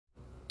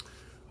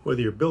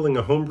Whether you're building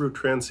a homebrew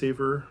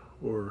transceiver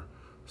or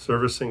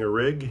servicing a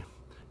rig,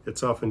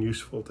 it's often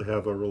useful to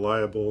have a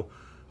reliable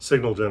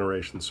signal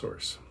generation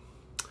source.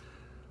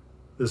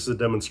 This is a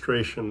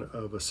demonstration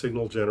of a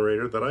signal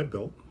generator that I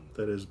built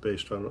that is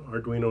based on an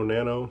Arduino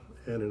Nano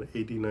and an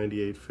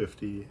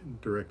AD-9850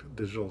 Direct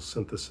Digital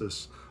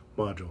Synthesis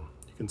module.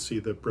 You can see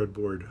the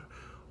breadboard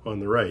on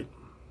the right.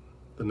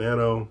 The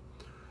Nano,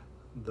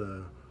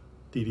 the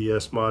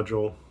DDS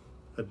module,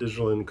 a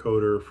digital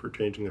encoder for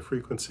changing the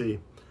frequency,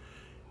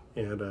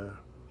 and a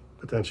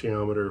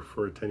potentiometer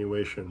for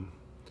attenuation,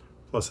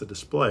 plus a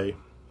display,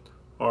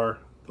 are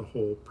the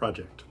whole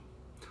project.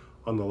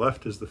 On the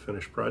left is the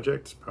finished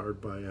project. It's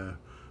powered by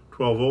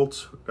 12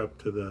 volts hooked up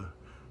to the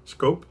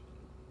scope.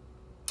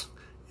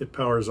 It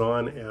powers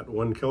on at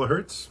 1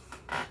 kilohertz.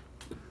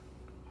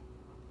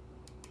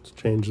 Let's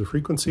change the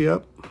frequency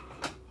up.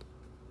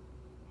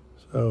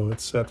 So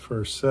it's set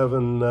for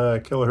 7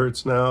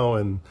 kilohertz now,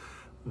 and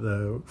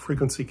the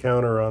frequency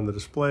counter on the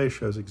display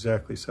shows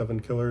exactly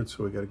 7 kilohertz,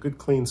 so we got a good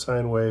clean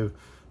sine wave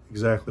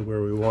exactly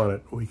where we want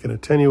it. We can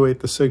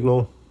attenuate the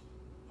signal.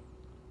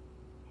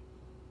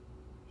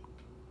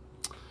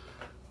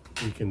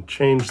 We can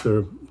change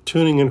the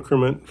tuning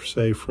increment,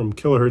 say from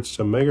kilohertz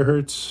to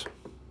megahertz,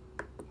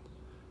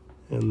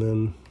 and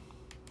then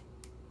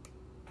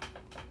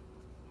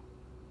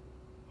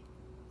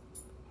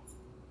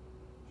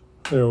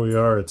there we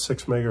are at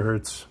 6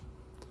 megahertz.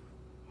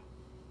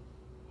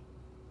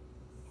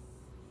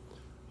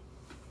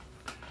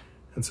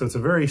 And so it's a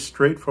very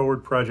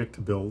straightforward project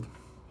to build.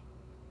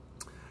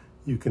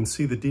 You can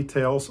see the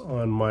details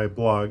on my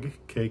blog,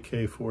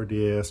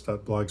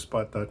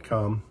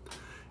 KK4DAS.blogspot.com,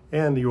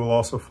 and you will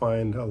also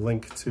find a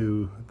link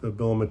to the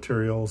bill of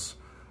materials,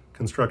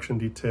 construction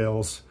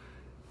details,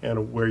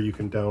 and where you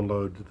can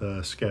download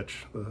the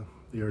sketch, the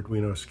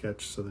Arduino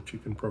sketch, so that you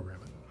can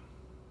program it.